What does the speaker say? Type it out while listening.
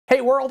Hey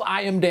world,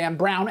 I am Dan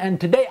Brown,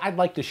 and today I'd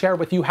like to share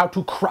with you how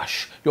to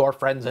crush your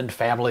friends and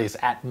families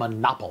at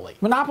Monopoly.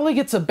 Monopoly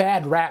gets a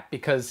bad rap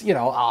because,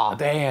 aw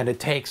Dan,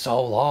 it takes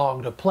so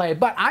long to play,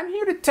 but I'm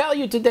here to tell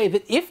you today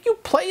that if you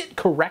play it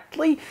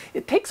correctly,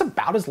 it takes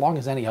about as long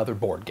as any other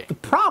board game. The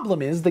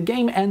problem is the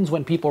game ends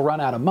when people run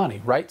out of money,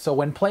 right? So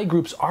when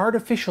playgroups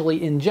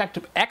artificially inject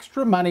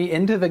extra money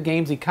into the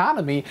game's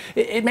economy,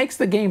 it makes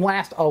the game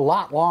last a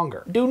lot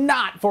longer. Do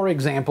not, for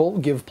example,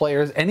 give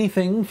players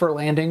anything for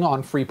landing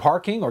on free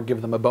parking, or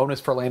give them a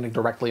bonus for landing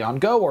directly on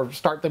Go, or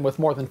start them with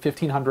more than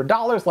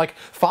 $1,500. Like,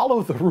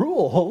 follow the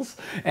rules,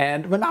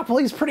 and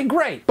Monopoly's pretty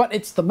great. But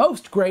it's the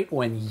most great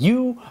when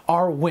you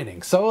are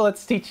winning. So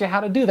let's teach you how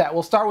to do that.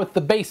 We'll start with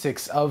the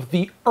basics of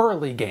the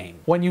early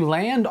game. When you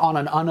land on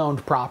an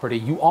unowned property,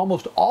 you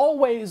almost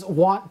always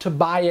want to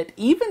buy it,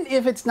 even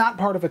if it's not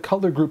part of a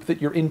color group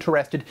that you're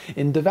interested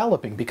in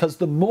developing, because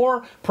the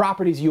more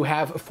properties you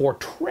have for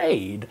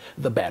trade,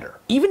 the better.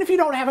 Even if you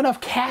don't have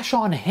enough cash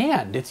on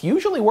hand, it's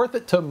usually worth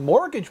it to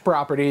mortgage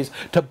properties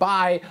to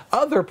buy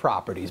other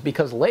properties,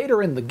 because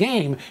later in the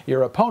game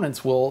your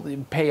opponents will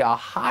pay a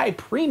high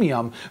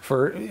premium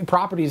for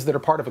properties that are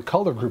part of a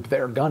color group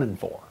they're gunning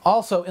for.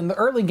 Also, in the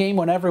early game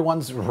when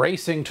everyone's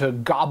racing to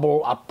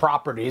gobble up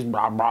properties,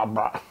 blah blah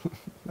blah,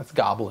 that's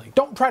gobbling,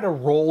 don't try to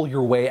roll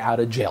your way out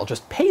of jail.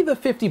 Just pay the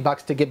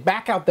 $50 to get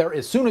back out there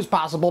as soon as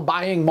possible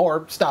buying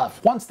more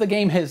stuff. Once the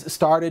game has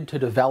started to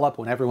develop,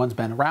 when everyone's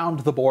been around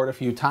the board a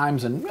few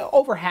times and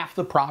over half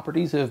the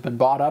properties have been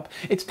bought up,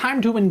 it's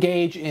time to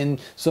engage in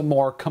some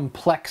more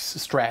complex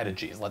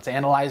strategies. Let's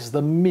analyze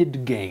the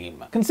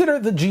mid-game. Consider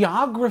the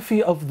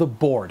geography of the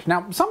board.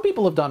 Now, some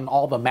people have done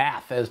all the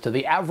math as to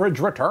the average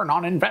return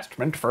on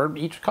investment for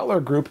each color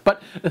group,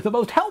 but the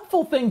most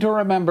helpful thing to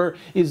remember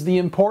is the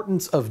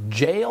importance of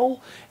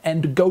jail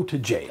and go to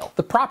jail.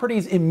 The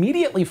properties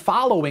immediately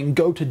following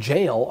go to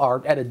jail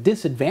are at a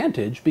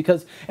disadvantage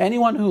because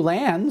anyone who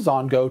lands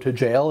on go to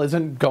jail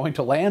isn't going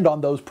to land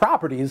on those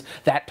properties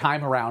that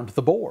time around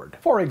the board.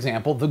 For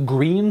example, the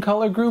green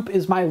color group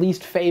is my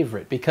least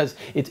favorite because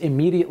it's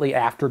immediately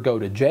after go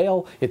to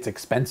jail, it's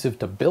expensive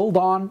to build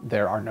on,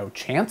 there are no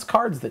chance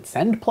cards that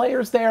send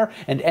players there,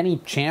 and any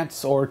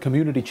chance or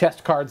community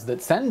chest cards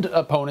that send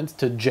opponents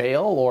to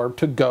jail or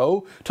to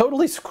go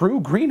totally screw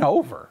green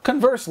over.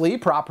 Conversely,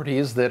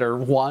 properties that are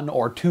 1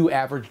 or 2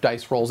 average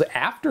dice rolls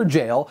after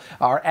jail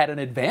are at an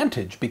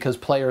advantage because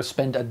players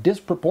spend a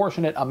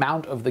disproportionate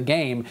amount of the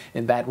game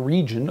in that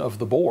region of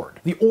the board.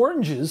 The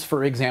oranges,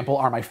 for example,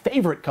 are my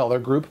favorite color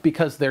group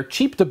because they're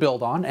cheap to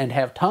build on and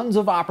have tons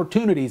of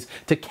opportunities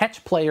to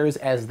catch players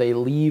as they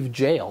leave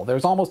jail.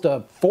 There's almost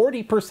a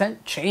 40%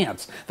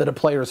 chance that a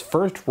player's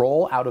first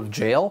roll out of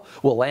jail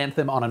will land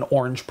them on an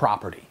orange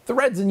property. The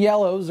reds and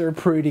yellows are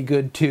pretty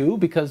good too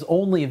because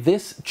only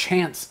this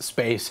chance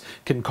space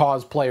can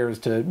cause players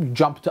to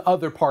jump to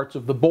other parts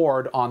of the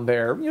board on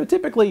their,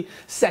 typically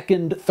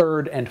second,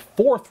 third, and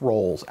fourth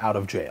rolls out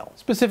of jail.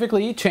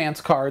 Specifically,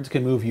 chance cards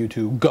can move you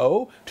to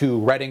Go, to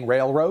Reading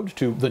Railroad,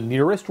 to the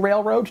nearest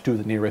railroad, to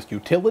the nearest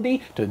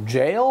utility, to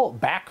jail,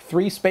 back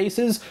 3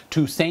 spaces,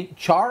 to St.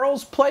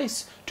 Charles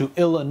Place, to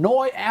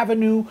Illinois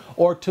Avenue,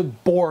 or to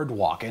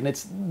Boardwalk. And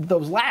it's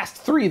those last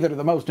 3 that are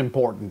the most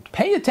important.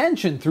 Pay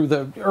attention through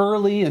the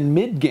early and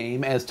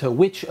mid-game as to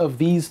which of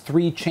these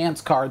 3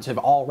 chance cards have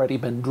already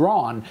been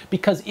drawn,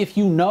 because if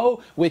you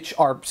know which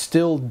are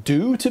still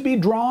due to be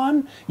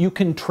drawn, you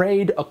can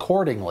trade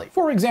accordingly.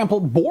 For example,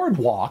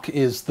 Boardwalk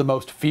is the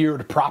most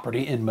feared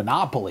property in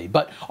Monopoly,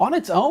 but on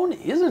its own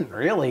isn't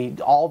really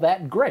all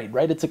that great,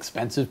 right? It's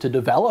expensive to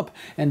develop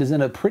and is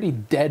in a pretty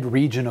dead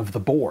region of the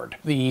board.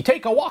 The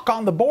Take a Walk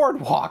on the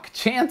Boardwalk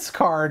chance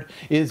card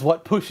is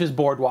what pushes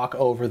Boardwalk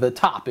over the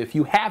top. If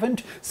you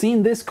haven't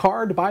seen this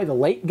card by the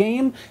late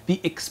game, the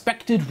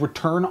expected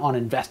return on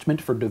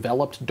investment for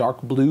developed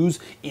dark blues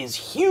is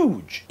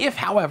huge. If,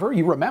 however,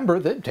 you remember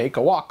that Take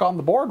a Walk on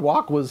the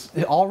Boardwalk was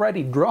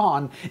already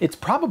drawn, it's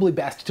probably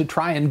best to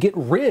try and get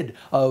rid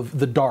of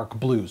the dark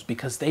blues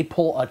because they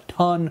pull a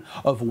ton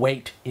of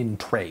weight in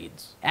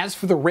trades. As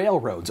for the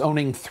railroads,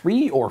 owning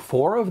 3 or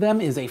 4 of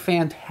them is a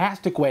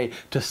fantastic way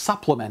to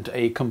supplement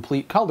a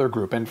complete color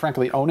group, and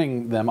frankly,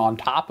 owning them on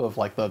top of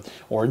like the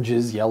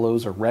oranges,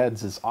 yellows, or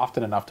reds is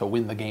often enough to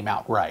win the game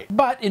outright.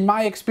 But in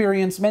my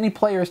experience, many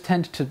players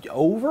tend to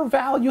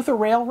overvalue the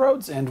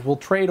railroads and will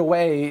trade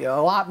away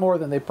a lot more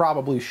than they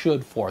probably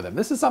should for them.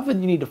 This is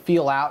something you need to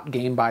feel out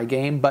game by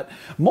game, but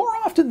more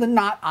often than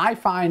not, I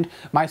find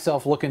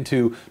myself looking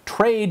to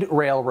trade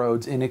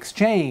railroads in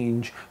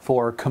exchange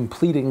for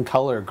completing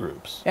color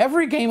groups.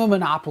 Every game of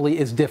Monopoly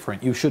is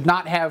different. You should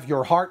not have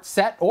your heart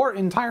set or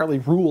entirely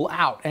rule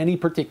out any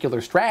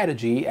particular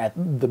strategy at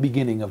the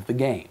beginning of the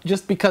game.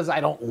 Just because I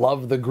don't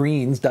love the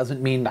greens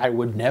doesn't mean I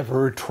would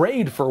never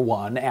trade for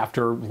one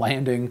after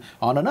landing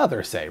on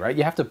another, say, right?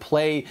 You have to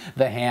play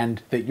the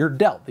hand that you're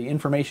dealt. The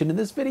information in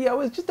this video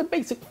is just a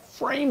basic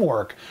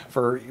framework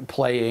for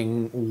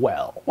playing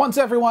well. Once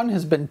everyone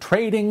has been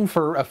trading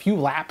for a few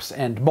laps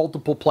and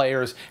multiple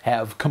players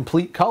have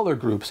complete color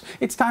groups,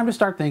 it's time to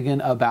start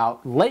thinking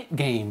about late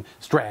game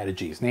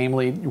strategies,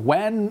 namely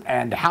when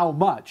and how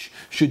much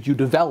should you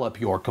develop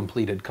your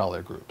completed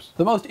color groups.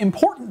 The most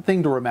important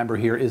thing to remember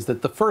here is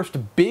that the first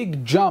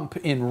big jump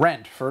in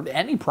rent for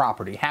any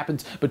property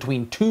happens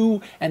between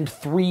 2 and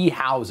 3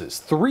 houses.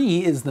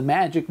 3 is the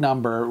magic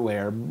number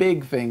where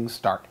big things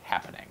start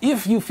happening.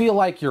 If you feel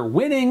like you're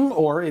winning,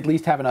 or at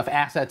least have enough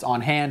assets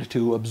on hand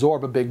to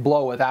absorb a big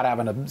blow without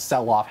having to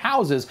sell off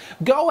houses,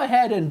 go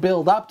ahead and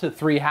build up to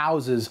 3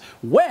 houses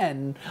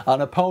when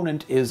an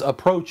opponent is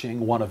approaching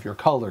one of your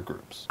color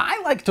groups.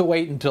 I like to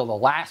wait until the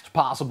last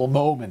possible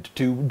moment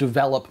to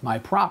develop my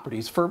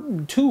properties for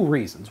 2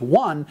 reasons.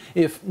 One,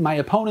 if my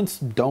opponents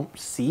don't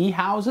see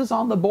houses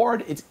on the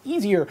board, it's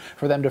easier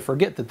for them to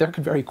forget that there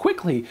could very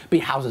quickly be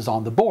houses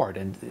on the board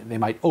and they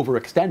might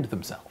overextend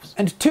themselves.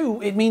 And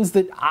 2, it means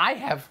that I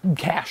have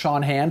cash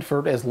on hand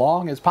for as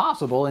long as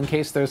possible in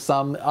case there's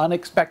some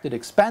unexpected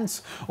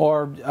expense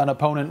or an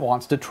opponent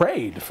wants to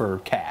trade for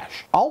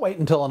cash. I'll wait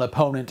until an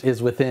opponent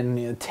is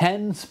within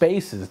 10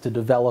 spaces to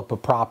develop a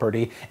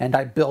property, and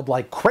I build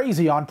like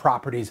crazy on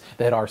properties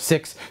that are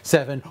 6,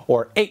 7,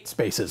 or 8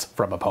 spaces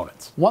from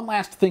opponents. One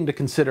last thing to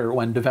consider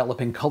when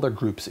developing color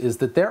groups is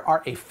that there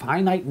are a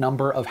finite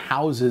number of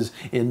houses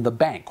in the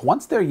bank.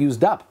 Once they're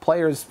used up,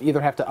 players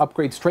either have to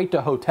upgrade straight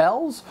to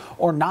hotels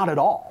or not at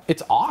all.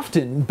 It's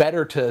often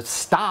better to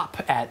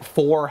stop at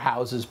 4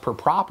 houses per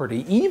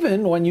property,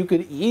 even when you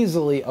could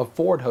easily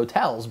afford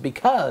hotels,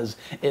 because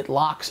it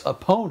locks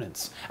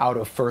opponents out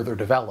of further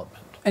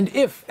development. And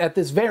if, at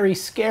this very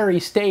scary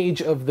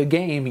stage of the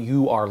game,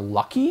 you are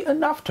lucky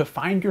enough to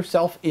find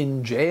yourself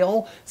in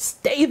jail,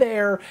 stay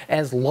there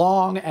as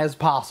long as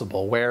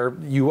possible, where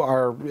you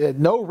are at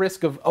no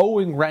risk of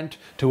owing rent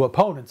to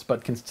opponents,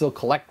 but can still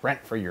collect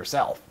rent for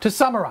yourself. To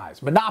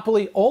summarize,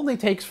 Monopoly only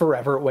takes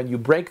forever when you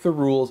break the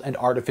rules and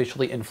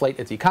artificially inflate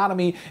its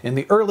economy. In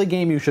the early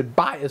game, you should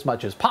buy as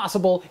much as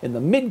possible. In the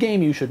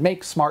mid-game, you should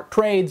make smart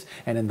trades.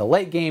 And in the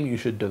late game, you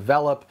should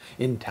develop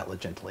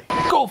intelligently.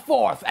 Go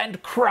forth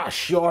and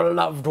crush your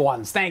loved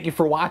ones. Thank you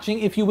for watching.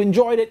 If you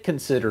enjoyed it,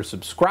 consider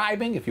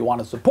subscribing. If you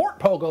want to support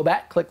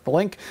PogoBet, click the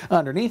link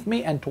underneath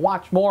me. And to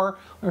watch more,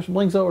 there's some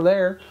links over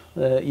there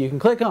that you can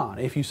click on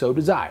if you so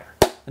desire.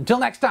 Until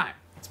next time,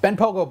 it's been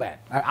PogoBet.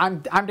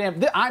 I'm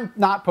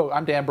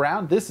Dan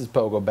Brown. This is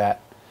PogoBet.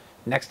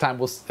 Next time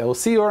we'll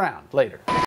see you around. Later.